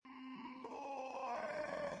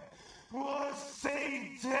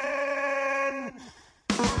Satan!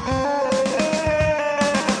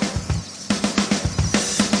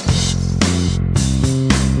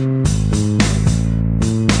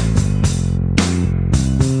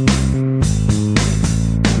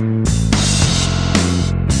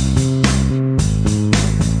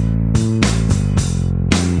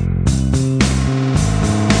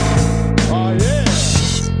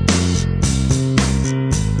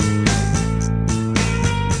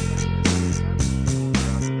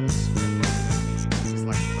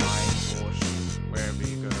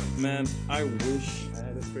 I wish I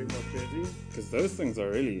had a Springbok jersey because those things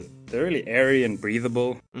are they're really airy and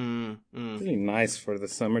breathable. Really nice for the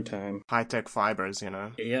summertime. High-tech fibers, you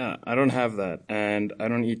know. Yeah, I don't have that, and I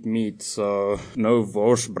don't eat meat, so no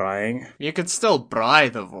vors braaiing. You could still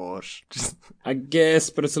braai the vors. I guess,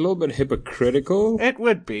 but it's a little bit hypocritical. It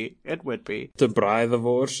would be. To braai the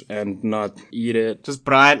vors and not eat it. Just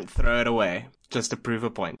braai it and throw it away, just to prove a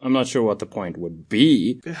point. I'm not sure what the point would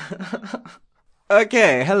be.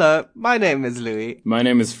 Okay, hello. My name is Louis. My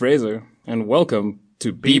name is Fraser, and welcome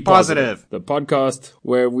to Be Positive, the podcast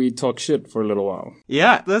where we talk shit for a little while.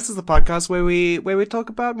 Yeah, this is the podcast where we talk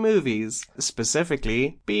about movies,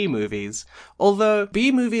 specifically B-movies. Although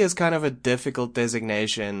B-movie is kind of a difficult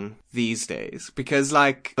designation these days because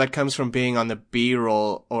like that comes from being on the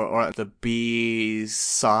B-roll or the B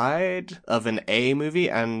side of an A movie,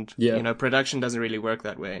 and you know, production doesn't really work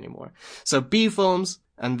that way anymore. So B films,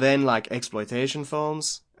 and then like exploitation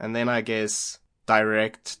films, and then I guess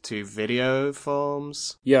direct to video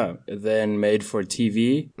films. Yeah, then made for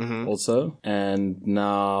TV also. And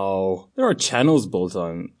now there are channels built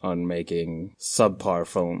on making subpar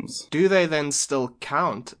films. Do they then still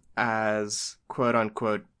count as quote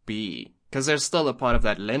unquote B? Because they're still a part of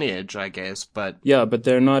that lineage, I guess, but... Yeah, but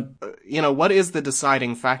they're not... You know, what is the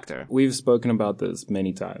deciding factor? We've spoken about this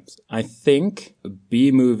many times. I think a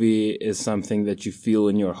B-movie is something that you feel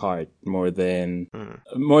in your heart more than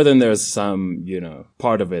there's some, you know,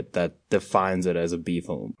 part of it that defines it as a B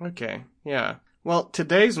film. Okay, yeah. Well,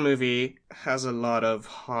 today's movie has a lot of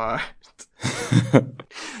heart.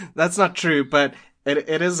 That's not true, but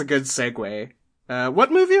it is a good segue.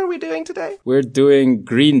 What movie are we doing today? We're doing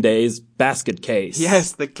Green Day's Basket Case.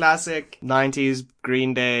 Yes, the classic 90s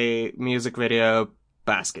Green Day music video,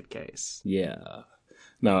 Basket Case. Yeah.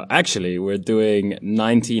 No, actually, we're doing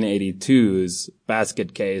 1982's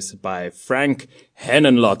Basket Case by Frank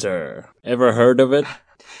Henenlotter. Ever heard of it?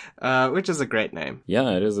 Which is a great name. Yeah,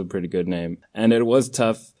 it is a pretty good name. And it was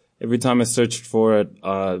tough. Every time I searched for it,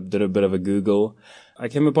 did a bit of a Google, I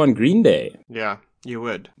came upon Green Day. Yeah. You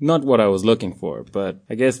would. Not what I was looking for, but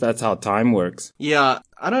I guess that's how time works. Yeah,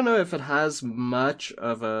 I don't know if it has much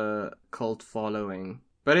of a cult following,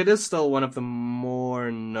 but it is still one of the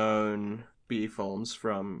more known B films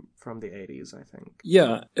from the 80s, I think.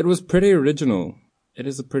 Yeah, it was pretty original. It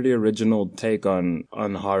is a pretty original take on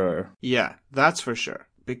horror. Yeah, that's for sure.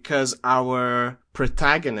 Because our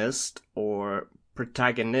protagonist or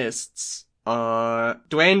protagonists are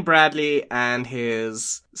Dwayne Bradley and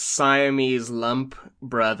his Siamese lump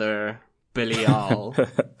brother, Belial.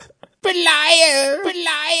 Belial.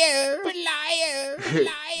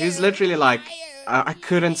 He's literally like, I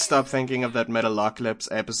couldn't stop thinking of that Metalocalypse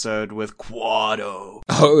episode with Quado.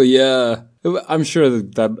 Oh, yeah. I'm sure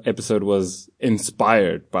that episode was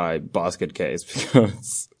inspired by Basket Case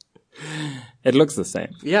because it looks the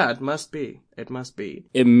same. Yeah, it must be. It must be.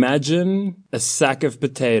 Imagine a sack of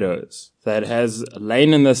potatoes that has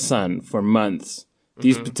lain in the sun for months.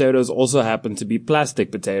 These potatoes also happen to be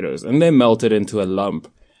plastic potatoes, and they melted into a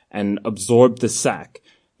lump and absorbed the sack.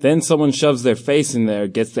 Then someone shoves their face in there,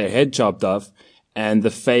 gets their head chopped off, and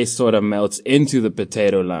the face sort of melts into the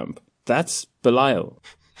potato lump. That's Belial.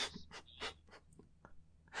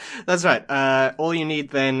 That's right. All you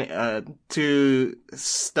need then, 2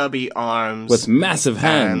 stubby arms. With massive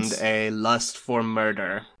hands. And a lust for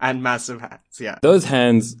murder. And massive hands, yeah. Those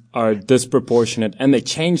hands are disproportionate, and they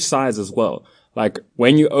change size as well. Like,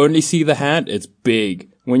 when you only see the hand, it's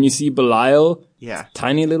big. When you see Belial, yeah, it's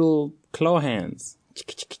tiny little claw hands.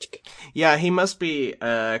 Yeah, he must be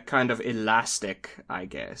kind of elastic, I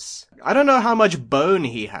guess. I don't know how much bone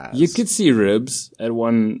he has. You could see ribs. At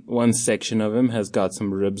one section of him has got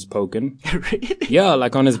some ribs poking. Really? Yeah,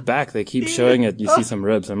 like on his back, they keep showing it. You see some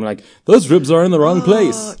ribs. I'm like, those ribs are in the wrong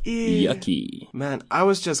place. Ew. Yucky. Man, I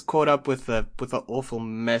was just caught up with the awful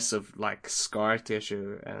mess of like scar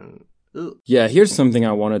tissue and... Ugh. Yeah, here's something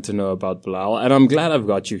I wanted to know about Belial, and I'm glad I've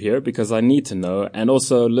got you here because I need to know. And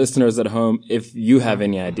also, listeners at home, if you have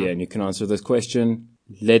any idea and you can answer this question,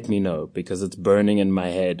 let me know because it's burning in my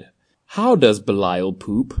head. How does Belial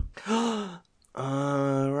poop?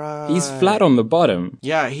 Right. He's flat on the bottom.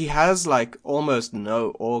 Yeah, he has like almost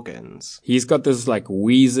no organs. He's got this like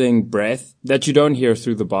wheezing breath that you don't hear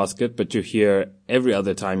through the basket, but you hear every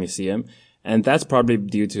other time you see him. And that's probably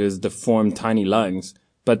due to his deformed tiny lungs.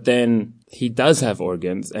 But then he does have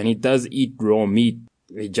organs and he does eat raw meat.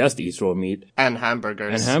 He just eats raw meat. And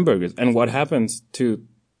hamburgers. And what happens to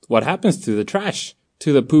the trash?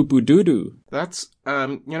 To the poo-poo doo-doo? That's,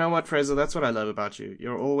 you know what, Fraser? That's what I love about you.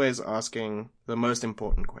 You're always asking the most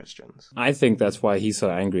important questions. I think that's why he's so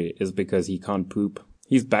angry, is because he can't poop.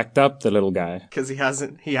 He's backed up, the little guy. Because he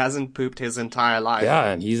hasn't pooped his entire life. Yeah,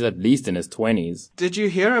 and he's at least in his 20s. Did you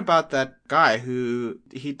hear about that guy who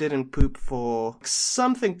he didn't poop for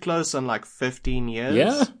something close on like 15 years?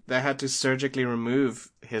 Yeah. They had to surgically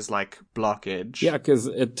remove his like blockage. Yeah, because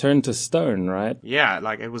it turned to stone, right? Yeah,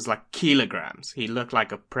 like it was like kilograms. He looked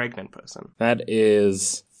like a pregnant person. That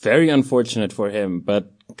is very unfortunate for him,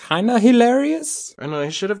 but kinda hilarious. I know,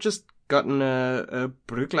 he should have just gotten a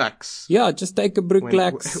Bruglax. Yeah, just take a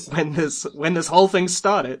Bruglax. When this whole thing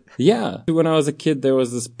started. Yeah. When I was a kid, there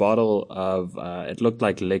was this bottle of, it looked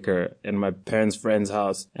like liquor in my parents' friend's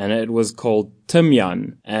house, and it was called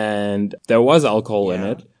Timyan, and there was alcohol in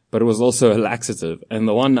it, but it was also a laxative. And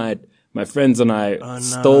the one night, my friends and I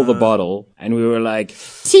stole the bottle, and we were like,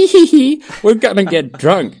 hee, we're gonna get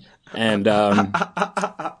drunk. And,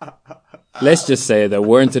 let's just say there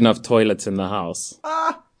weren't enough toilets in the house.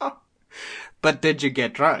 But did you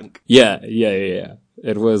get drunk? Yeah.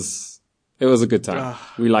 It was a good time.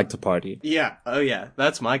 We like to party. Yeah. Oh yeah.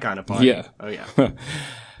 That's my kind of party. Yeah. Oh yeah.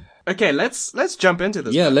 Okay, let's jump into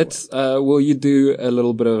this. Yeah, will you do a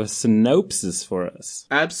little bit of a synopsis for us?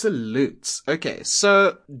 Absolutes. Okay,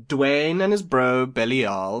 so Dwayne and his bro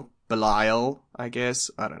Belial, I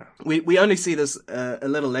guess. I don't know. We only see this a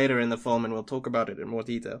little later in the film, and we'll talk about it in more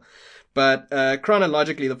detail. But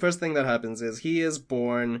chronologically, the first thing that happens is he is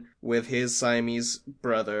born with his Siamese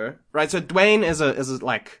brother. Right, so Dwayne is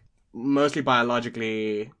like mostly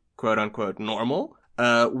biologically quote unquote normal,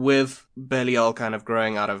 with Belial kind of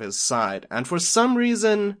growing out of his side. And for some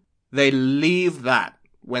reason, they leave that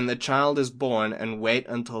when the child is born and wait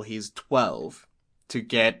until he's 12 to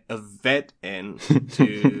get a vet in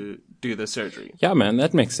to do the surgery. Yeah, man,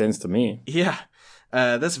 that makes sense to me. Yeah.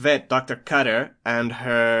 This vet, Dr. Cutter, and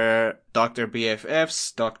her Dr.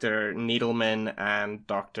 BFFs, Dr. Needleman and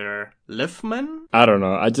Dr. Liffman? I don't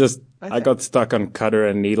know. I got stuck on Cutter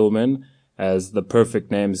and Needleman as the perfect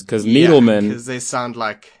names, because Needleman... because they sound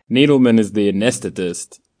like... Needleman is the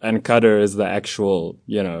anesthetist, and Cutter is the actual,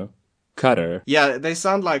 Cutter. Yeah, they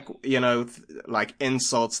sound like, like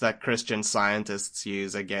insults that Christian scientists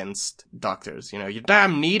use against doctors. You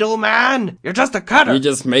damn needle man! You're just a cutter! You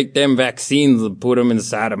just make them vaccines and put them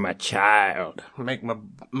inside of my child. Make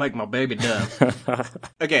my baby dumb.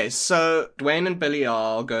 Okay, so Dwayne and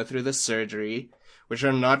Belial go through the surgery, which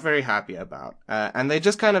they're not very happy about. And they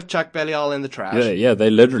just kind of chuck Belial in the trash. Yeah, they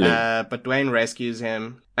literally. But Dwayne rescues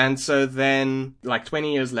him. And so then, like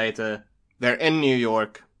 20 years later, they're in New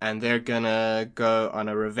York, and they're gonna go on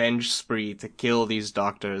a revenge spree to kill these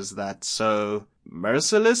doctors that so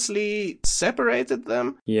mercilessly separated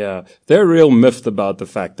them. Yeah, they're real miffed about the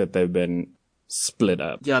fact that they've been split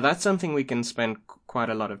up. Yeah, that's something we can spend quite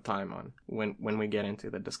a lot of time on when we get into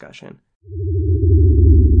the discussion.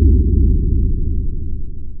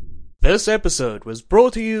 This episode was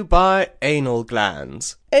brought to you by anal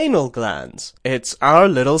glands. Anal glands. It's our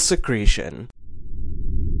little secretion.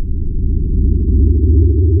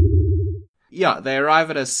 Yeah, they arrive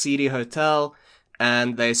at a seedy hotel,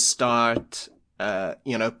 and they start,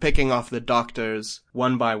 picking off the doctors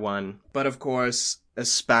one by one. But of course, a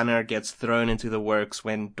spanner gets thrown into the works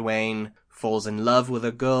when Dwayne falls in love with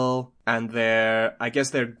a girl, and their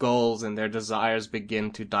goals and their desires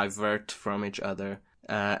begin to divert from each other.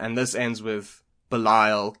 And this ends with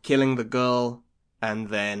Belial killing the girl, and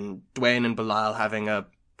then Dwayne and Belial having a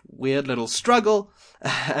weird little struggle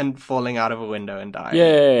and falling out of a window and dying.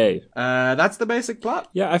 Yay! That's the basic plot.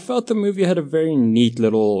 Yeah, I felt the movie had a very neat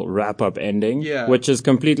little wrap-up ending, which is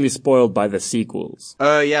completely spoiled by the sequels.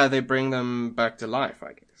 Yeah, they bring them back to life,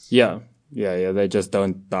 I guess. Yeah, they just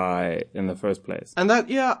don't die in the first place. And that,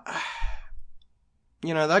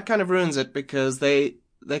 that kind of ruins it, because they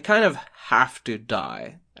kind of have to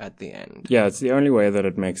die at the end. Yeah, it's the only way that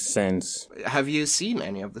it makes sense. Have you seen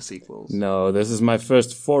any of the sequels? No, this is my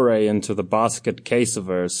first foray into the basket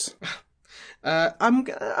caseverse. I'm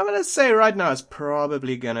gonna say right now it's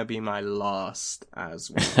probably gonna be my last as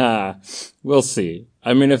well. We'll see.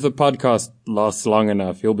 I mean, if the podcast lasts long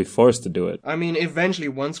enough, you'll be forced to do it. I mean, eventually,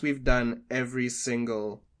 once we've done every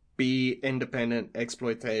single be independent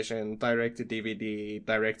exploitation, direct to DVD,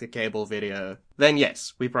 direct to cable video, then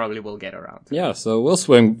yes, we probably will get around. Yeah, so we'll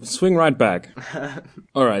swing right back.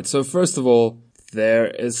 All right, so first of all, there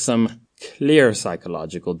is some clear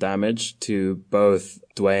psychological damage to both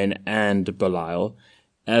Dwayne and Belial,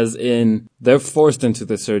 as in they're forced into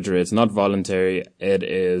the surgery. It's not voluntary. It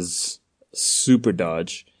is super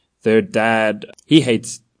dodge. Their dad, he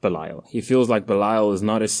hates Belial. He feels like Belial is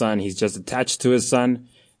not his son. He's just attached to his son.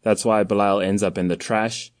 That's why Belial ends up in the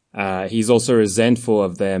trash. He's also resentful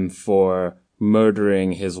of them for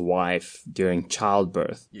murdering his wife during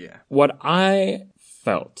childbirth. Yeah. What I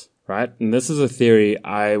felt, right, and this is a theory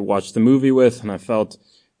I watched the movie with and I felt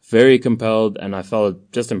very compelled and I felt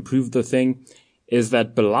it just improved the thing, is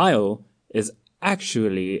that Belial is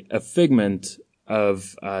actually a figment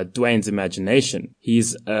of Dwayne's imagination.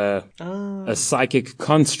 He's a psychic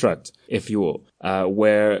construct, if you will,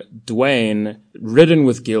 where Dwayne, ridden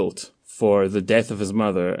with guilt for the death of his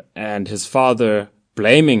mother and his father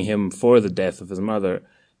blaming him for the death of his mother,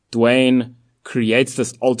 Dwayne creates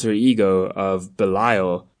this alter ego of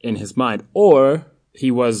Belial in his mind. Or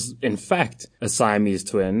he was, in fact, a Siamese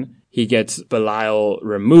twin. He gets Belial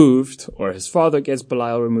removed, or his father gets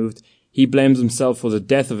Belial removed. He blames himself for the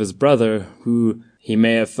death of his brother, who he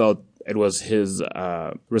may have felt it was his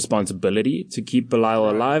responsibility to keep Belial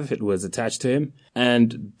alive. It was attached to him.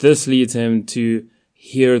 And this leads him to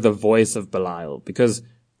hear the voice of Belial, because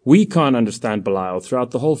we can't understand Belial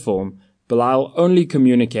throughout the whole film. Belial only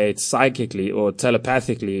communicates psychically or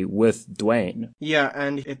telepathically with Dwayne. Yeah,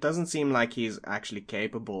 and it doesn't seem like he's actually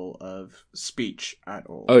capable of speech at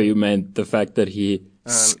all. Oh, you meant the fact that he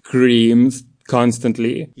screams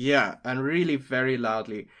constantly? Yeah, and really very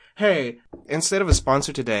loudly. Hey, instead of a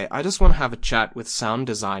sponsor today, I just want to have a chat with sound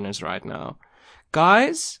designers right now.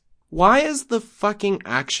 Guys, why is the fucking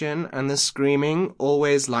action and the screaming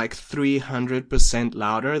always like 300%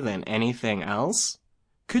 louder than anything else?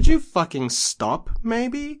 Could you fucking stop,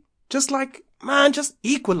 maybe? Just like, man, just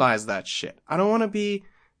equalize that shit. I don't want to be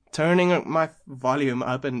turning my volume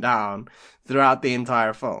up and down throughout the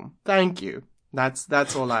entire film. Thank you.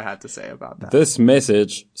 That's all I had to say about that. This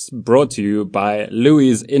message is brought to you by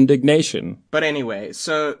Louis' indignation. But anyway,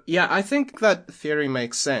 so yeah, I think that theory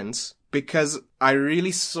makes sense because I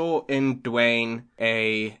really saw in Dwayne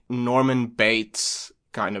a Norman Bates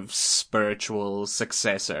kind of spiritual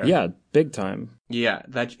successor. Yeah, big time. Yeah,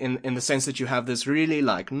 that in the sense that you have this really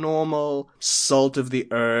like normal, salt of the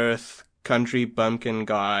earth, country bumpkin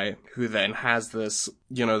guy who then has this,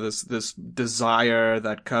 you know, this desire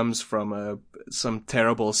that comes from some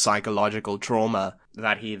terrible psychological trauma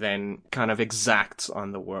that he then kind of exacts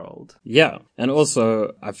on the world. Yeah, and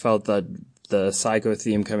also I felt that the psycho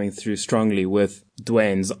theme coming through strongly with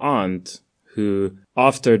Dwayne's aunt, who,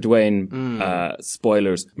 after Dwayne,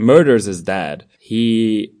 spoilers, murders his dad.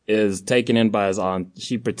 He is taken in by his aunt,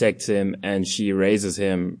 she protects him, and she raises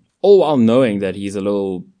him, all while knowing that he's a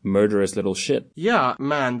little murderous little shit. Yeah,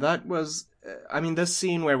 man, that was, this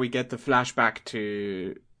scene where we get the flashback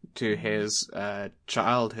to his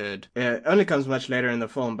childhood, it only comes much later in the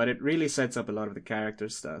film, but it really sets up a lot of the character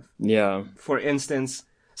stuff. Yeah. For instance,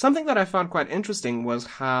 something that I found quite interesting was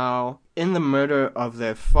how, in the murder of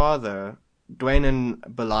their father, Dwayne and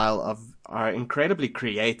Belial are incredibly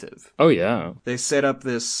creative. Oh, yeah. They set up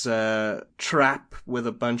this trap with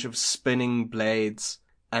a bunch of spinning blades,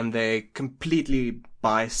 and they completely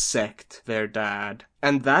bisect their dad.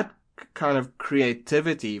 And that kind of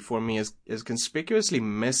creativity for me is conspicuously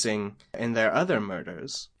missing in their other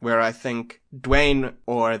murders, where I think Dwayne,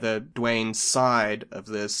 or the Dwayne side of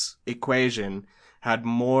this equation, had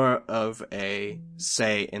more of a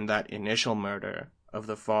say in that initial murder of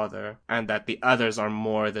the father, and that the others are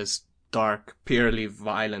more this dark, purely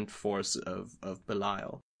violent force of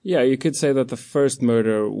Belial. Yeah, you could say that the first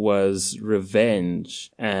murder was revenge,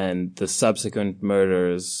 and the subsequent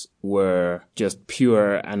murders were just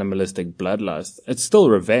pure animalistic bloodlust. It's still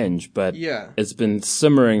revenge, but It's been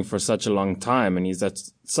simmering for such a long time, and he's had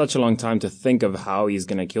such a long time to think of how he's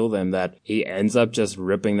going to kill them that he ends up just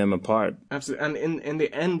ripping them apart. Absolutely. And in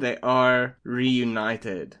the end, they are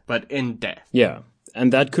reunited, but in death. Yeah.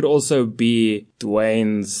 And that could also be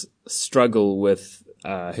Dwayne's struggle with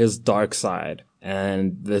his dark side,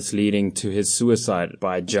 and this leading to his suicide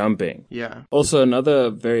by jumping. Yeah. Also, another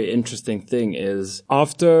very interesting thing is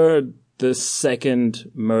after the second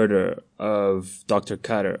murder of Dr.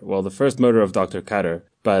 Cutter, well, the first murder of Dr. Cutter,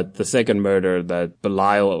 but the second murder that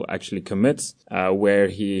Belial actually commits, where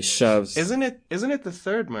he shoves... Isn't it the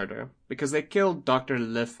third murder? Because they killed Dr.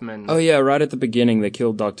 Liffman. Oh yeah, right at the beginning they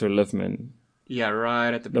killed Dr. Liffman. Yeah,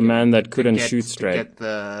 right at the beginning. The man that couldn't shoot straight. To get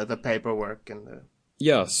the paperwork and the...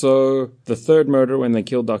 Yeah, so the third murder when they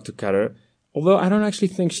killed Dr. Cutter, although I don't actually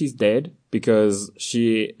think she's dead because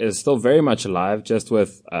she is still very much alive, just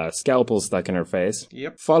with a scalpel stuck in her face.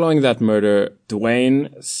 Yep. Following that murder,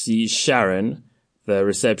 Dwayne sees Sharon, the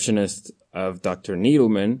receptionist of Dr.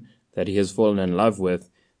 Needleman that he has fallen in love with.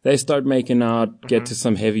 They start making out, get to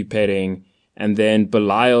some heavy petting, and then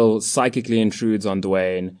Belial psychically intrudes on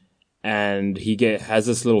Dwayne, and he has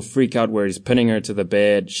this little freak out where he's pinning her to the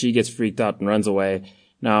bed. She gets freaked out and runs away.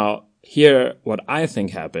 Now, here, what I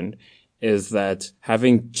think happened is that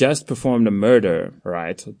having just performed a murder,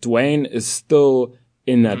 right, Dwayne is still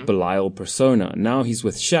in that Belial persona. Now he's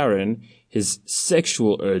with Sharon. His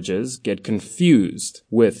sexual urges get confused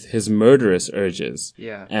with his murderous urges.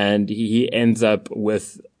 Yeah. And he ends up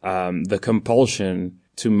with the compulsion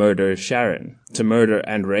to murder Sharon, to murder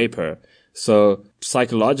and rape her. So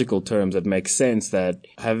psychological terms, it makes sense that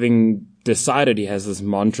having decided he has this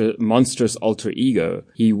monstrous alter ego,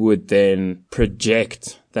 he would then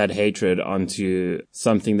project that hatred onto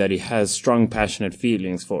something that he has strong, passionate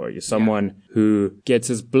feelings for. You're someone who gets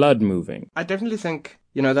his blood moving. I definitely think,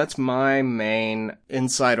 that's my main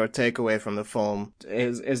insight or takeaway from the film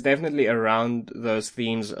is definitely around those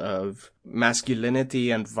themes of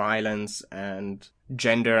masculinity and violence and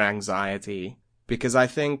gender anxiety. Because I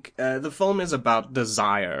think the film is about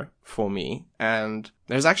desire for me. And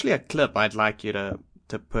there's actually a clip I'd like you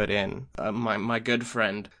to put in. My good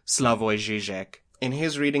friend, Slavoj Žižek. In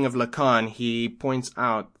his reading of Lacan, he points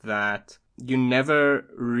out that you never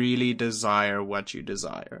really desire what you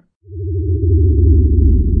desire.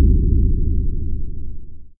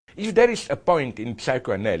 If there is a point in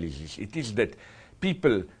psychoanalysis, it is that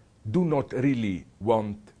people do not really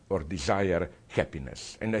want or desire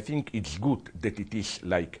happiness. And I think it's good that it is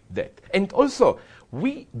like that. And also,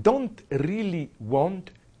 we don't really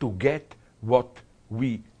want to get what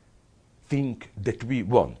we think that we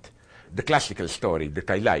want. The classical story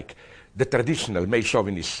that I like, the traditional male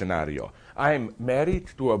chauvinist scenario. I am married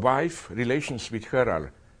to a wife, relations with her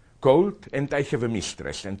are cold, and I have a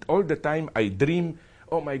mistress. And all the time I dream,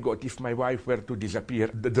 oh my God, if my wife were to disappear,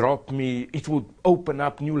 drop me, it would open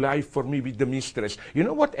up new life for me with the mistress. You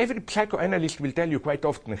know what every psychoanalyst will tell you quite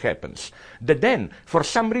often happens? That then, for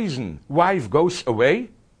some reason, wife goes away,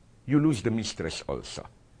 you lose the mistress also.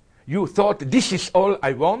 You thought, this is all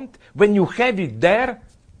I want. When you have it there,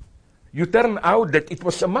 you turn out that it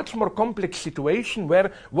was a much more complex situation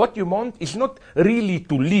where what you want is not really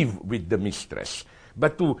to live with the mistress,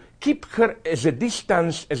 but to keep her as a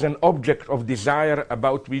distance, as an object of desire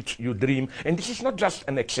about which you dream. And this is not just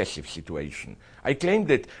an excessive situation. I claim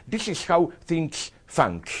that this is how things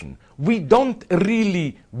function. We don't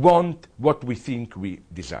really want what we think we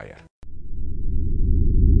desire.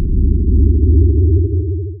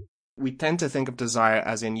 We tend to think of desire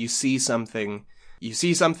as in you see something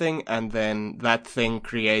and then that thing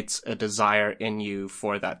creates a desire in you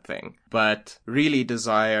for that thing. But really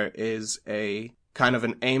desire is a kind of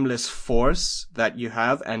an aimless force that you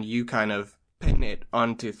have and you kind of pin it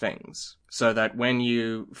onto things so that when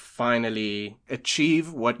you finally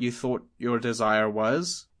achieve what you thought your desire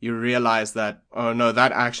was, you realize that, oh no,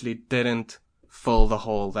 that actually didn't fill the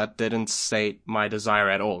hole. That didn't sate my desire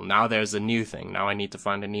at all. Now there's a new thing. Now I need to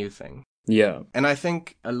find a new thing. Yeah. And I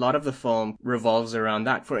think a lot of the film revolves around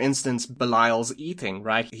that. For instance, Belial's eating,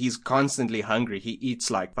 right? He's constantly hungry. He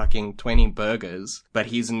eats like fucking 20 burgers, but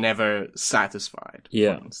he's never satisfied,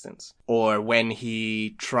 Yeah. for instance. Or when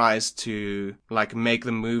he tries to like make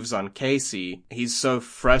the moves on Casey, he's so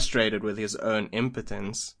frustrated with his own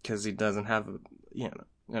impotence because he doesn't have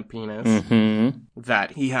a penis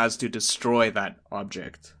that he has to destroy that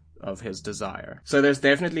object of his desire. So there's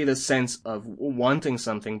definitely this sense of wanting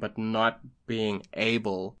something but not being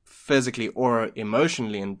able physically or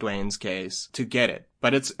emotionally in Dwayne's case to get it.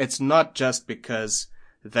 But it's not just because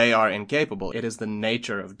they are incapable. It is the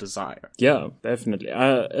nature of desire. Yeah, definitely.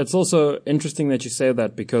 It's also interesting that you say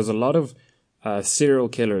that because a lot of serial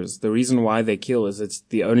killers, the reason why they kill is it's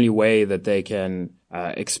the only way that they can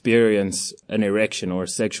experience an erection or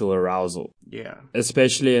sexual arousal. Yeah.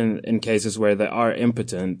 Especially in cases where they are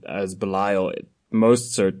impotent, as Belial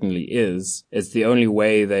most certainly is. It's the only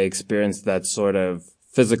way they experience that sort of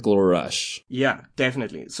physical rush. Yeah,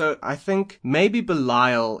 definitely. So I think maybe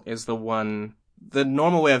Belial is the one. The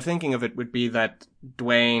normal way of thinking of it would be that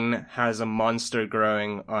Dwayne has a monster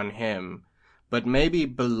growing on him. But maybe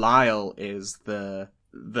Belial is the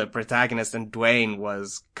protagonist and Dwayne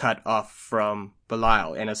was cut off from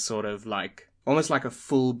Belial in a sort of like, almost like a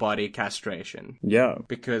full body castration. Yeah.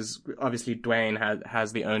 Because obviously Dwayne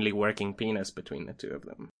has the only working penis between the two of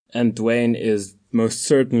them. And Dwayne is most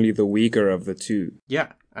certainly the weaker of the two.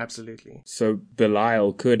 Yeah, absolutely. So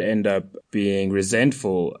Belial could end up being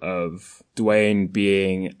resentful of Dwayne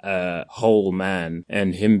being a whole man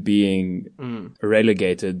and him being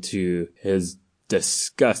relegated to his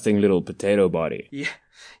disgusting little potato body.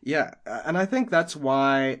 Yeah, and I think that's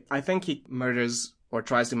why I think he murders or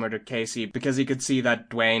tries to murder Casey because he could see that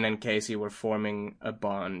Dwayne and Casey were forming a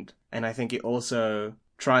bond. And I think he also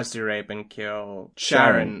tries to rape and kill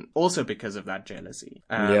Sharon also because of that jealousy.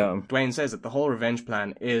 Dwayne says that the whole revenge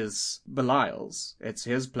plan is Belial's. It's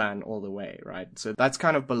his plan all the way, right? So that's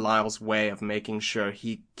kind of Belial's way of making sure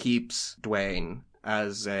he keeps Dwayne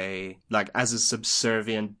as a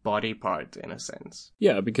subservient body part in a sense.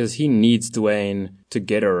 Yeah, because he needs Dwayne to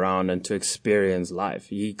get around and to experience life.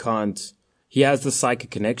 He has the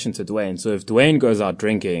psychic connection to Dwayne. So if Dwayne goes out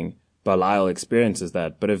drinking, Belial experiences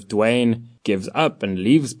that. But if Dwayne gives up and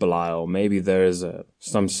leaves Belial, maybe there is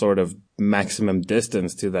some sort of maximum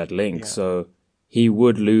distance to that link. Yeah. So he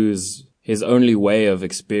would lose his only way of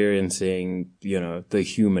experiencing, the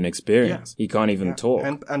human experience. Yeah. He can't even talk.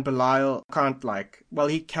 And Belial can't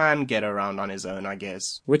he can get around on his own, I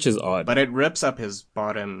guess. Which is odd. But it rips up his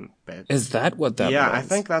bottom bit. Is that what that was? Yeah, I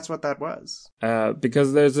think that's what that was.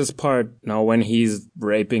 Because there's this part now when he's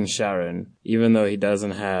raping Sharon, even though he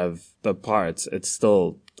doesn't have the parts, it's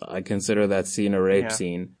still, I consider that scene a rape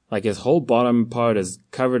scene. Like his whole bottom part is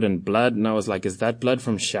covered in blood, and I was like, is that blood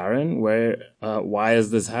from Sharon? Why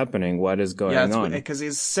is this happening? What is going on? Because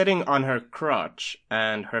he's sitting on her crotch,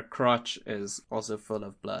 and her crotch is also full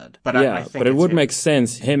of blood. But it would make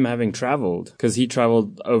sense, him having traveled, because he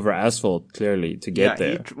traveled over asphalt, clearly, to get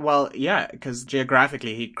there. Because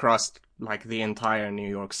geographically he crossed, the entire New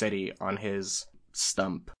York City on his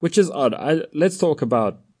stump. Which is odd. Let's talk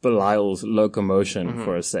about Belial's locomotion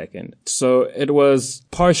for a second. So it was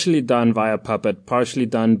partially done via puppet, partially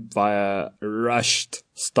done via rushed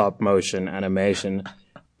stop motion animation,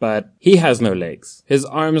 but he has no legs. His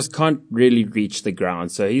arms can't really reach the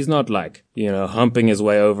ground, so he's not humping his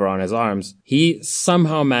way over on his arms. He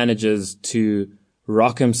somehow manages to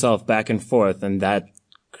rock himself back and forth, and that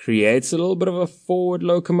creates a little bit of a forward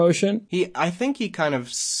locomotion. I think he kind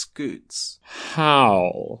of scoots.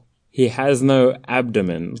 How? He has no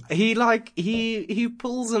abdomen. He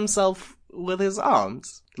pulls himself with his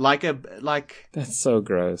arms. That's so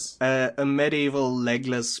gross. A medieval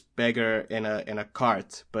legless beggar in a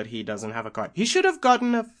cart, but he doesn't have a cart. He should have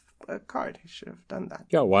gotten a cart. He should have done that.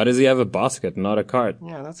 Yeah, why does he have a basket, not a cart?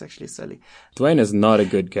 Yeah, that's actually silly. Dwayne is not a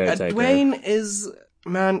good caretaker. Dwayne is,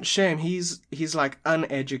 man, shame. He's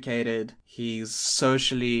uneducated. He's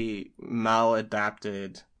socially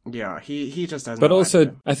maladapted. Yeah, he just doesn't. But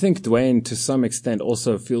also, I think Dwayne, to some extent,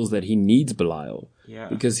 also feels that he needs Belial. Yeah.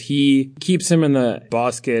 Because he keeps him in the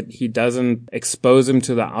basket. He doesn't expose him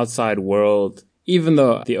to the outside world. Even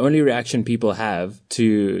though the only reaction people have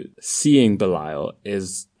to seeing Belial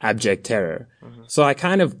is abject terror. Mm-hmm. So I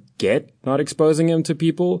kind of get not exposing him to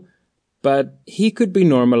people, but he could be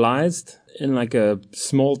normalized in a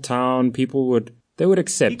small town. They would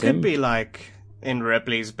accept him. He could be in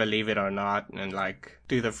Ripley's Believe It or Not and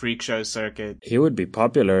do the freak show circuit. He would be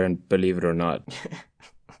popular in Believe It or Not.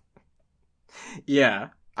 Yeah.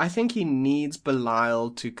 I think he needs Belial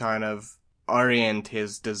to kind of orient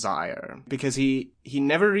his desire because he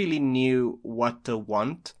never really knew what to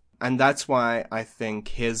want. And that's why I think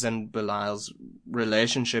his and Belial's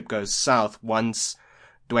relationship goes south once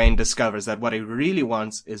Dwayne discovers that what he really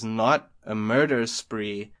wants is not a murder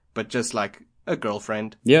spree, but just a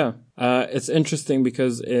girlfriend. Yeah. It's interesting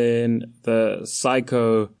because in the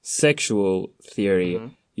psychosexual theory,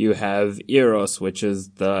 you have Eros, which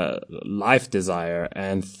is the life desire,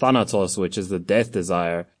 and Thanatos, which is the death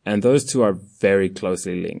desire. And those two are very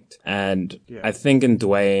closely linked. And I think in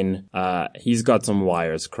Dwayne, he's got some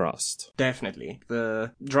wires crossed. Definitely.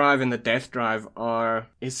 The drive and the death drive are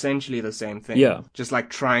essentially the same thing. Yeah. Just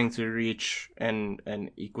trying to reach an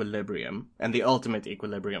equilibrium. And the ultimate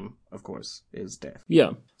equilibrium, of course, is death.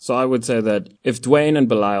 Yeah. So I would say that if Dwayne and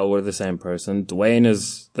Belial were the same person, Dwayne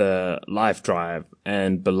is the life drive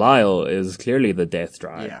and Belial is clearly the death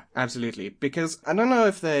drive. Yeah, absolutely. Because I don't know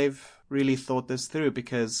if they've really thought this through,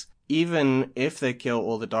 because even if they kill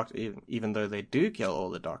all the doctors, even though they do kill all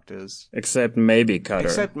the doctors, except maybe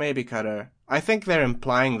Cutter, I think they're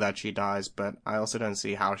implying that she dies, but I also don't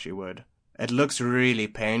see how she would. It looks really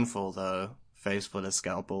painful though, face full of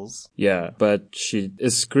scalpels. Yeah, but she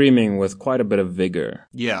is screaming with quite a bit of vigor.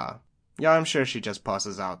 Yeah, I'm sure she just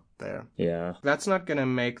passes out there. Yeah, that's not gonna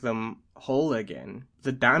make them whole again.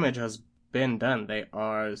 The damage has been done. They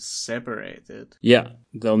are separated. Yeah,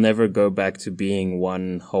 they'll never go back to being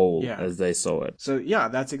one whole Yeah. as they saw it. So yeah,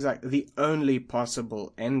 that's exactly the only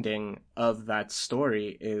possible ending of that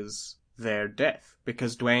story is their death,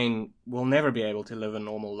 because Dwayne will never be able to live a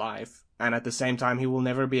normal life, and at the same time he will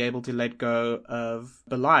never be able to let go of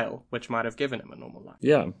Belial, which might have given him a normal life.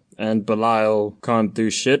 Yeah, and Belial can't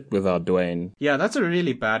do shit without Dwayne. Yeah, that's a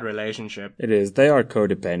really bad relationship. It is. They are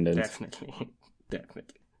codependent. Definitely.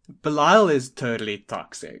 Definitely. Belial is totally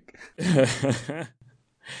toxic.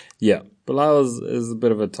 Yeah, Belial is a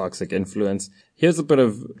bit of a toxic influence. Here's a bit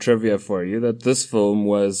of trivia for you, that this film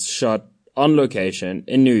was shot on location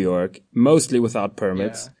in New York, mostly without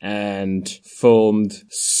permits, and filmed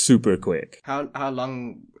super quick. How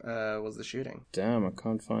long was the shooting? Damn, I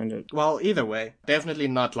can't find it. Well, either way, definitely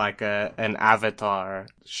not like an Avatar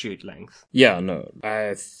shoot length. Yeah, no.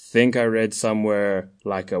 I think I read somewhere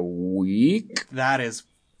like a week. That is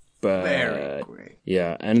But very quick.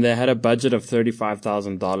 yeah, and they had a budget of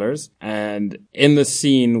 $35,000. And in the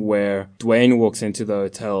scene where Dwayne walks into the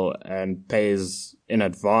hotel and pays in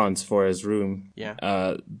advance for his room,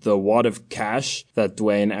 the wad of cash that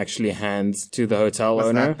Dwayne actually hands to the hotel Was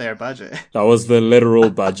owner, that their budget? that was the literal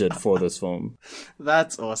budget for this film.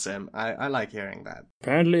 That's awesome. I like hearing that.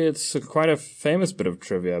 Apparently, it's quite a famous bit of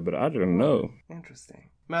trivia, but I don't know. Interesting.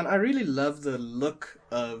 Man, I really love the look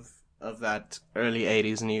of that early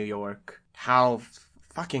 80s New York. How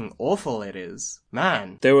fucking awful it is.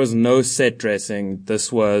 Man. There was no set dressing.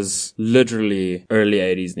 This was literally early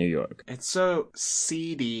 80s New York. It's so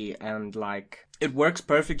seedy and like... It works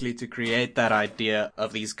perfectly to create that idea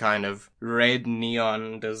of these kind of red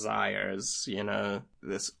neon desires, you know,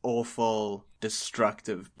 this awful,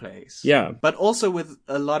 destructive place. Yeah. But also with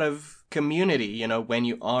a lot of community, you know, when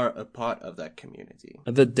you are a part of that community.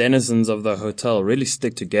 The denizens of the hotel really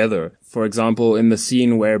stick together. For example, in the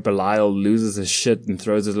scene where Belial loses his shit and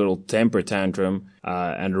throws his little temper tantrum,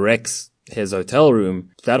 and wrecks his hotel room,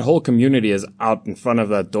 that whole community is out in front of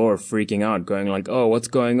that door freaking out, going like, oh, what's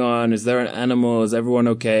going on? Is there an animal? Is everyone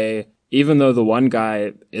okay? Even though the one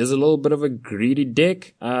guy is a little bit of a greedy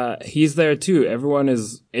dick, he's there too. Everyone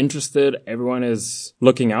is interested. Everyone is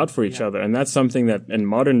looking out for each other. And that's something that in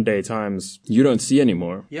modern day times you don't see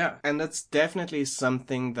anymore. Yeah, and that's definitely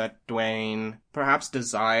something that Dwayne perhaps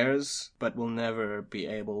desires, but will never be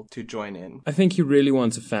able to join in. I think he really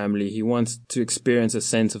wants a family. He wants to experience a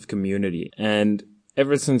sense of community. And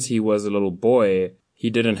ever since he was a little boy, he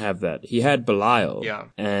didn't have that. He had Belial. Yeah.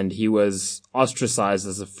 And he was ostracized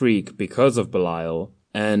as a freak because of Belial.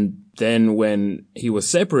 And then when he was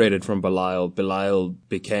separated from Belial, Belial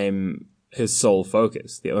became his sole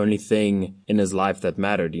focus. The only thing in his life that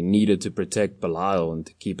mattered. He needed to protect Belial and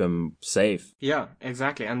to keep him safe. Yeah,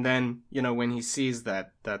 exactly. And then, you know, when he sees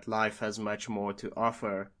that life has much more to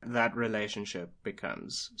offer, that relationship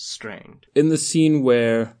becomes strained. In the scene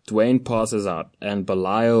where Dwayne passes out and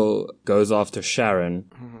Belial goes after Sharon,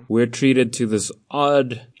 we're treated to this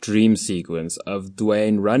odd dream sequence of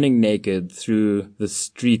Dwayne running naked through the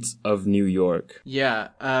streets of New York. Yeah,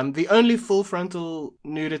 the only full frontal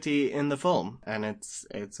nudity in the film, and it's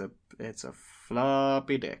a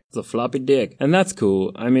floppy dick. It's a floppy dick. And that's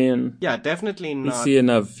cool. I mean, Yeah, definitely we not. see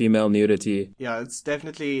enough female nudity. Yeah, it's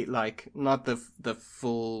definitely like not the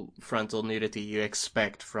full frontal nudity you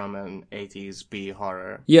expect from an 80s B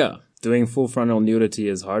horror. Yeah, doing full frontal nudity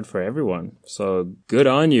is hard for everyone. So good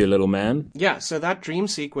on you, little man. Yeah, so that dream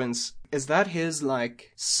sequence, is that his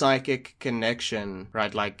like psychic connection,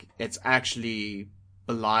 right? Like it's actually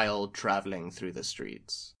Belial traveling through the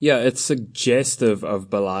streets. Yeah, it's suggestive of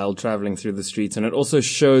Belial traveling through the streets, and it also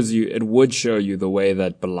it would show you the way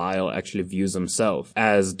that Belial actually views himself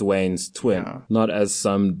as Dwayne's twin, not as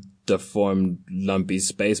some deformed, lumpy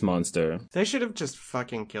space monster. They should have just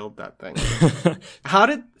fucking killed that thing. How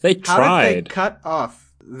did They How did tried. they cut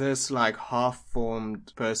off this like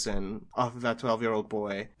half-formed person off of that 12-year-old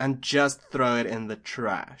boy and just throw it in the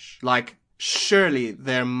trash? Like, surely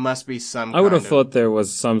there must be some I would have kind of- thought there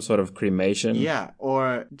was some sort of cremation. Yeah,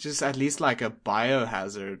 or just at least like a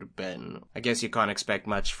biohazard bin. I guess you can't expect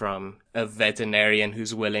much from a veterinarian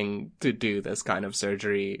who's willing to do this kind of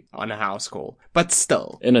surgery on a house call. But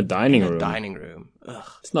still, In a dining in a room. dining room. Ugh.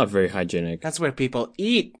 It's not very hygienic. That's where people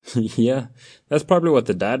eat. Yeah, that's probably what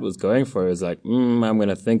the dad was going for. Is like, I'm going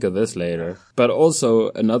to think of this later. But also,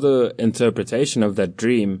 another interpretation of that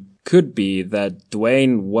dream could be that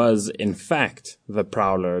Dwayne was, in fact, the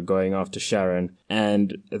Prowler going after Sharon.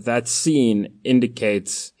 And that scene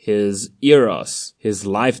indicates his eros, his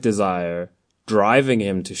life desire, driving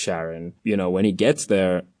him to Sharon. You know, when he gets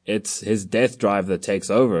there, it's his death drive that takes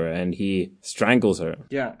over and he strangles her.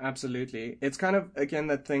 Yeah, absolutely. It's kind of, again,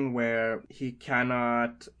 that thing where he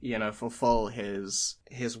cannot, fulfill his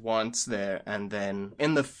wants there, and then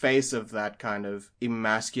in the face of that kind of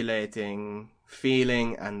emasculating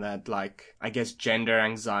feeling and that, like, I guess gender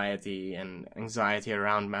anxiety and anxiety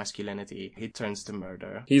around masculinity, he turns to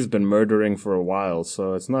murder. He's been murdering for a while,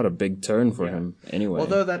 so it's not a big turn for him anyway.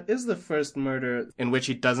 Although that is the first murder in which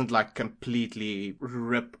he doesn't, like, completely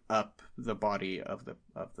rip up the body of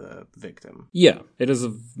the victim. Yeah, it is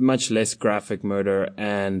a much less graphic murder,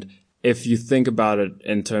 and if you think about it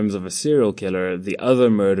in terms of a serial killer, the other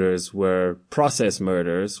murders were process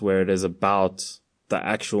murders, where it is about the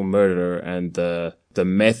actual murder and the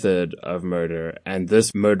method of murder. And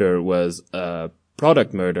this murder was a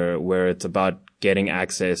product murder where it's about getting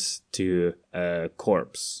access to a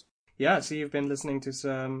corpse. Yeah, so you've been listening to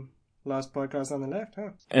some Last Podcast on the Left,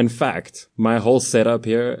 huh? In fact, my whole setup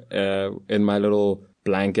here, in my little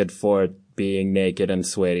blanket fort being naked and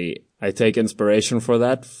sweaty, I take inspiration for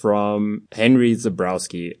that from Henry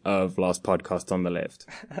Zebrowski of Last Podcast on the Left.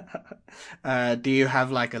 Do you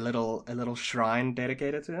have like a little shrine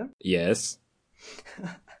dedicated to him? Yes.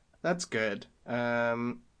 That's good.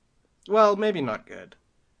 Well, maybe not good,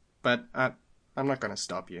 but I'm not going to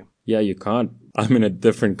stop you. Yeah, you can't. I'm in a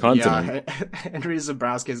different continent. Yeah, Henry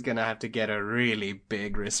Zebrowski is going to have to get a really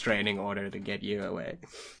big restraining order to get you away.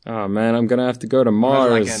 Oh man, I'm going to have to go to Mars.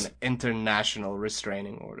 Like an international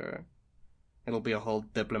restraining order. It'll be a whole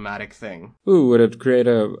diplomatic thing. Ooh, would it create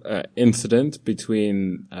a incident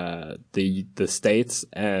between the states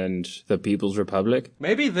and the People's Republic?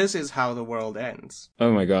 Maybe this is how the world ends.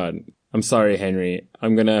 Oh my god. I'm sorry, Henry.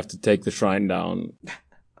 I'm going to have to take the shrine down.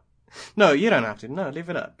 No, you don't have to. No, leave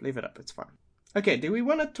it up. Leave it up. It's fine. Okay, do we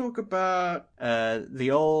want to talk about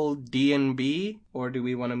the old D&B, or do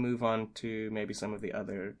we want to move on to maybe some of the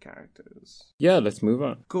other characters? Yeah, let's move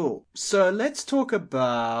on. Cool. So let's talk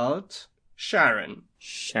about Sharon.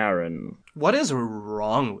 Sharon. What is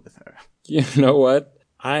wrong with her? You know what?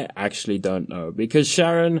 I actually don't know. Because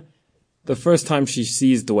Sharon, the first time she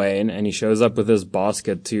sees Dwayne and he shows up with his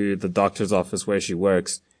basket to the doctor's office where she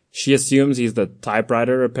works, she assumes he's the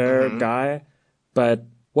typewriter repair guy. But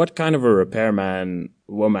what kind of a repairman,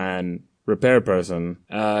 woman, repair person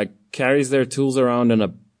carries their tools around in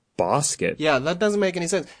a basket? Yeah, that doesn't make any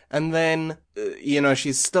sense. And then,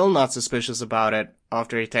 she's still not suspicious about it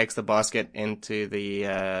after he takes the basket into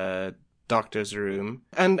the doctor's room.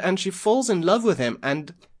 And she falls in love with him.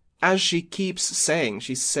 And as she keeps saying,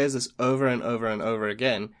 she says this over and over and over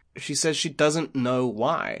again, she says she doesn't know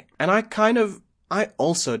why. And I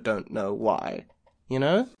also don't know why,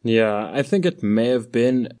 Yeah, I think it may have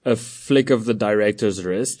been a flick of the director's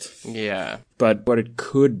wrist. Yeah. But what it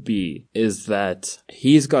could be is that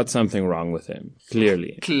he's got something wrong with him.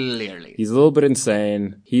 Clearly. He's a little bit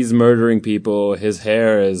insane. He's murdering people. His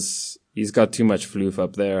hair he's got too much floof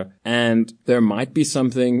up there. And there might be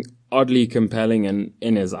something oddly compelling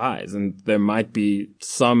in his eyes. And there might be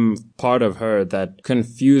some part of her that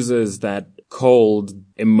confuses that cold,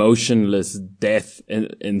 emotionless death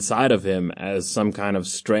inside of him as some kind of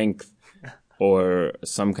strength or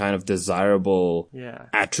some kind of desirable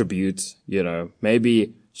attribute,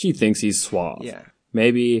 Maybe she thinks he's suave. Yeah.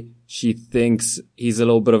 Maybe she thinks he's a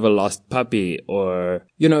little bit of a lost puppy, or,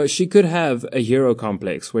 she could have a hero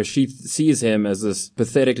complex where she sees him as this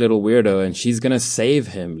pathetic little weirdo and she's gonna save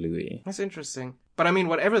him, Louis. That's interesting. But I mean,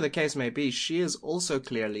 whatever the case may be, she is also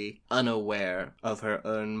clearly unaware of her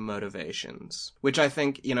own motivations, which I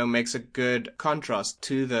think, makes a good contrast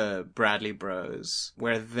to the Bradley Bros,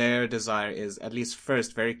 where their desire is, at least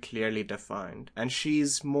first, very clearly defined. And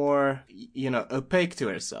she's more, opaque to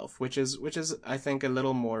herself, which is, I think, a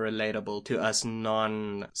little more relatable to us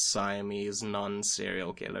non-Siamese,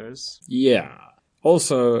 non-serial killers. Yeah.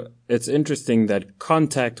 Also, it's interesting that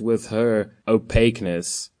contact with her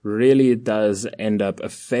opaqueness really does end up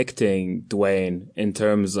affecting Dwayne in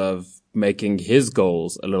terms of making his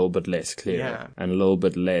goals a little bit less clear and a little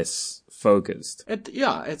bit less focused.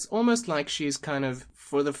 It's almost like she's kind of,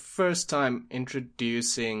 for the first time,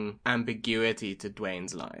 introducing ambiguity to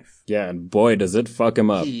Dwayne's life. Yeah, and boy, does it fuck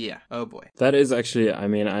him up. Yeah, oh boy. That is actually,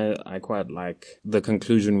 I quite like the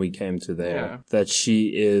conclusion we came to there, that she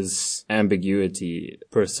is ambiguity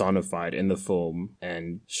personified in the film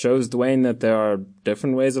and shows Dwayne that there are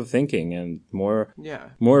different ways of thinking and more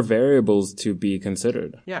variables to be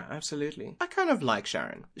considered. Yeah, absolutely. I kind of like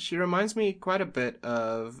Sharon. She reminds me quite a bit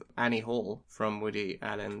of Annie Hall from Woody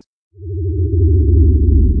Allen.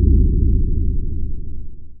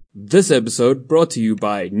 This episode brought to you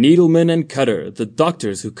by Needleman and Cutter, the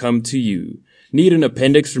doctors who come to you. Need an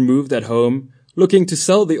appendix removed at home? Looking to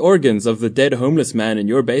sell the organs of the dead homeless man in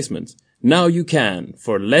your basement? Now you can,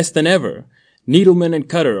 for less than ever. Needleman and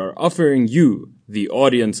Cutter are offering you, the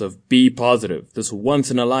audience of Be Positive, this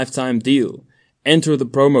once-in-a-lifetime deal. Enter the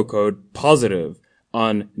promo code POSITIVE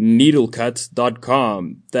on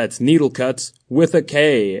needlecuts.com. That's needlecuts with a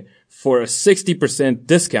K for a 60%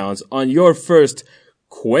 discount on your first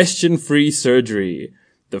question-free surgery.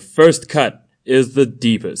 The first cut is the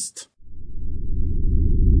deepest.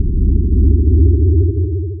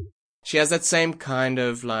 She has that same kind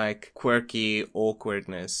of like quirky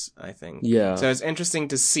awkwardness, I think. Yeah. So it's interesting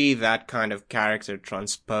to see that kind of character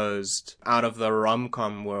transposed out of the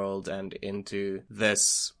rom-com world and into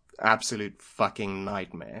this absolute fucking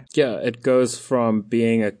nightmare. Yeah, it goes from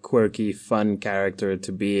being a quirky, fun character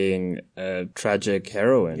to being a tragic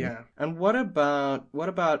heroine. Yeah. And what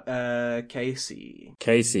about Casey?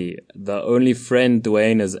 Casey, the only friend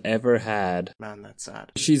Dwayne has ever had. Man, that's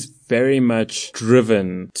sad. She's very much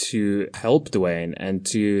driven to help Dwayne and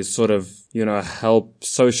to sort of, help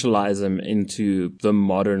socialize him into the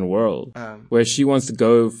modern world. Where she wants to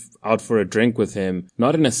go out for a drink with him,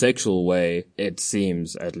 not in a sexual way, it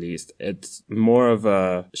seems at least. It's more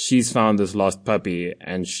of she's found this lost puppy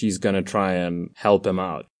and she's gonna try and help him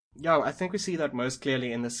out. Yeah, I think we see that most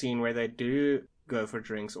clearly in the scene where they do go for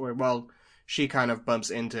drinks, or, well, she kind of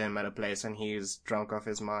bumps into him at a place and he's drunk off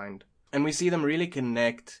his mind. And we see them really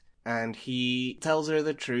connect, and he tells her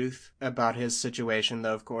the truth about his situation,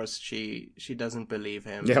 though, of course, she doesn't believe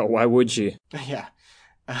him. Yeah, why would she? Yeah.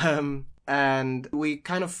 And we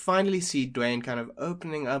kind of finally see Dwayne kind of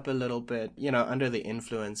opening up a little bit, under the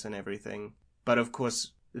influence and everything. But of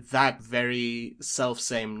course, that very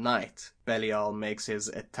self-same night, Belial makes his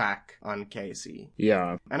attack on Casey.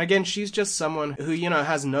 Yeah. And again, she's just someone who,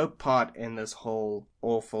 has no part in this whole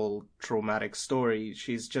awful, traumatic story.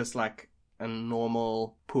 She's just like a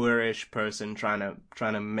normal, poorish person trying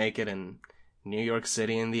to make it in New York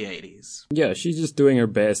City in the 80s. Yeah, she's just doing her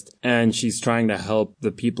best, and she's trying to help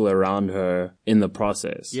the people around her in the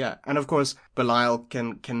process. Yeah, and of course, Belial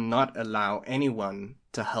cannot allow anyone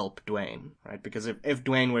to help Dwayne, right? Because if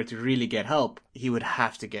Dwayne were to really get help, he would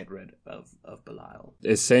have to get rid of Belial.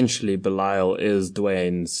 Essentially, Belial is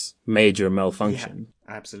Dwayne's major malfunction.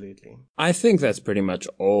 Yeah, absolutely. I think that's pretty much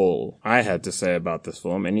all I had to say about this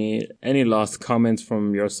film. Any last comments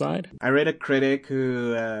from your side? I read a critic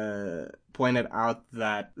who pointed out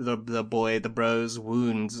that the bro's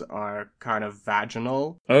wounds are kind of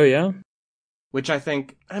vaginal. Oh, yeah? Which I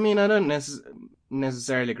think, I don't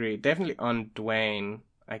necessarily agree. Definitely on Dwayne,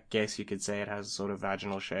 I guess you could say it has a sort of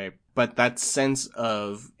vaginal shape. But that sense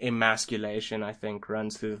of emasculation, I think,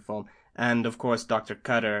 runs through the film. And of course, Dr.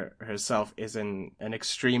 Cutter herself is an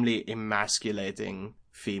extremely emasculating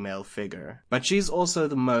female figure. But she's also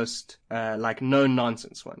the most,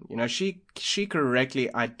 no-nonsense one. She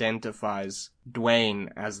correctly identifies Dwayne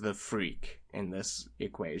as the freak in this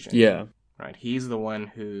equation. Yeah. Right, he's the one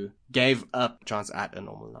who gave up chance at a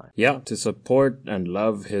normal life. Yeah, to support and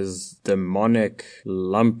love his demonic,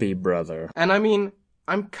 lumpy brother. And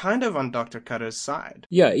I'm kind of on Dr. Cutter's side.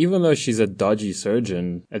 Yeah, even though she's a dodgy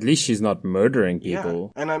surgeon, at least she's not murdering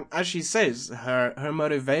people. Yeah, and as she says, her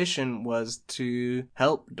motivation was to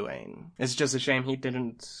help Dwayne. It's just a shame he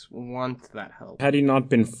didn't want that help. Had he not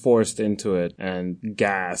been forced into it and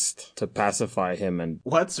gassed to pacify him and...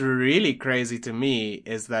 What's really crazy to me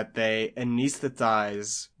is that they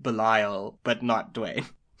anesthetize Belial, but not Dwayne.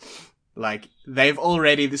 Like, they've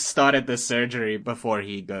already started the surgery before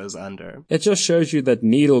he goes under. It just shows you that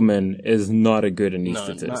Needleman is not a good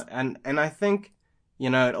anesthetist. No, and I think,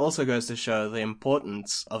 it also goes to show the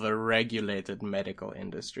importance of a regulated medical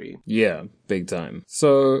industry. Yeah, big time.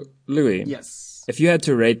 So, Louis. Yes. If you had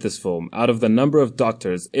to rate this film out of the number of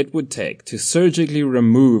doctors it would take to surgically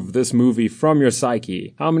remove this movie from your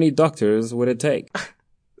psyche, how many doctors would it take?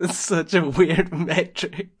 It's such a weird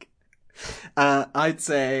metric. I'd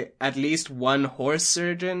say at least one horse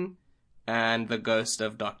surgeon and the ghost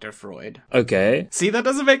of Dr. Freud. Okay. See, that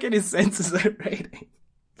doesn't make any sense as a rating.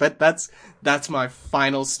 But that's my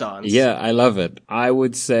final stance. Yeah, I love it. I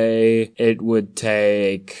would say it would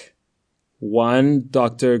take one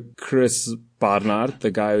Dr. Chris Barnard,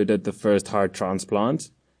 the guy who did the first heart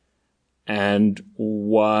transplant, and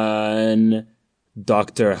one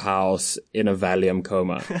Dr. House in a Valium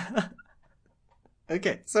coma.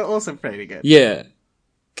 Okay, so also pretty good. Yeah.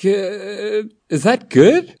 Good. Is that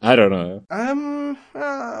good? I don't know.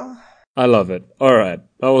 I love it. Alright.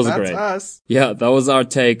 That was great. That's us. Yeah, that was our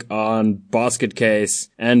take on Basket Case,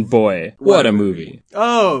 and boy, what a movie.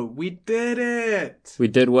 Oh, we did it! We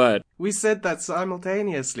did what? We said that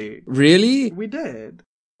simultaneously. Really? We did.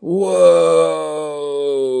 Whoa!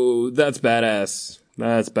 that's badass.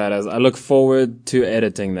 That's badass. I look forward to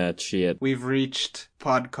editing that shit. We've reached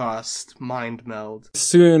podcast mind meld.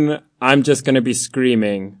 Soon, I'm just gonna be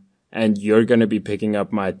screaming, and you're gonna be picking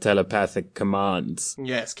up my telepathic commands.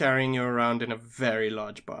 Yes, carrying you around in a very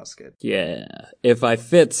large basket. Yeah. If I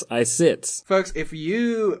fits, I sits. Folks, if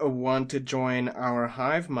you want to join our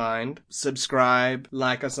hive mind, subscribe,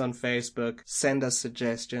 like us on Facebook, send us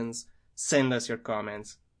suggestions, send us your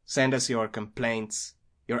comments, send us your complaints,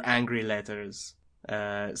 your angry letters,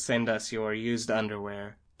 send us your used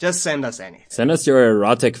underwear. Just send us anything. Send us your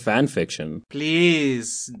erotic fan fiction.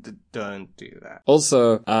 Please don't do that.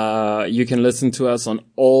 Also, you can listen to us on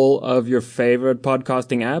all of your favorite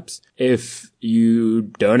podcasting apps. If you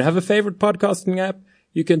don't have a favorite podcasting app,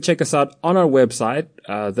 you can check us out on our website.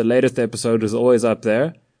 The latest episode is always up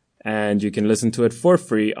there, and you can listen to it for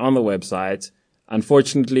free on the website.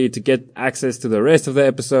 Unfortunately, to get access to the rest of the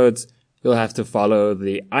episodes, you'll have to follow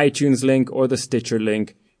the iTunes link or the Stitcher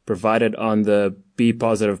link provided on the Be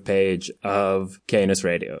Positive page of Canis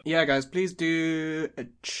Radio. Yeah, guys, please do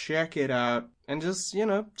check it out and just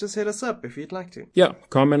hit us up if you'd like to. Yeah,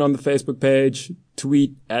 comment on the Facebook page,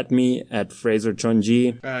 tweet at me at Fraser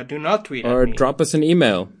Chonji. Do not tweet at or me. drop us an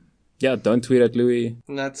email. Yeah, don't tweet at Louis.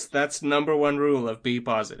 That's number one rule of Be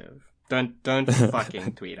Positive. Don't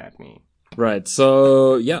fucking tweet at me. Right,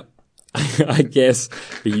 so, yeah. I guess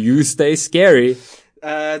you stay scary.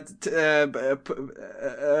 The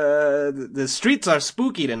streets are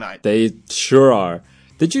spooky tonight. They sure are.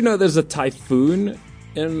 Did you know there's a typhoon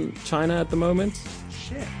in China at the moment?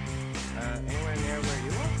 Shit. Anywhere near where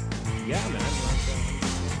you are? Yeah, man.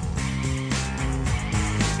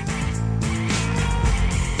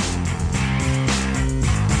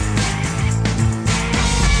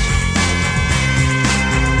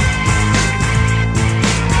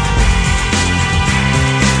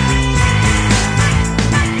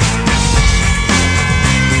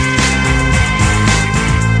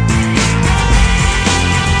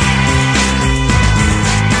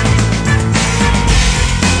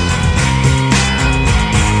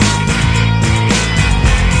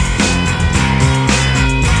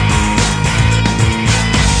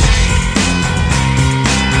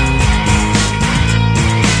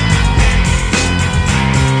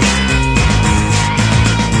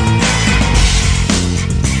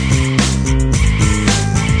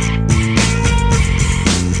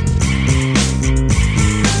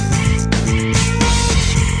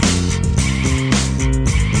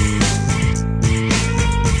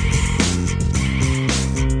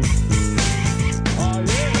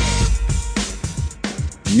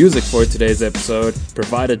 Music for today's episode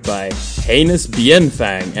provided by Heinous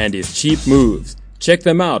Bienfang and his cheap moves. Check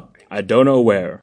them out. I don't know where.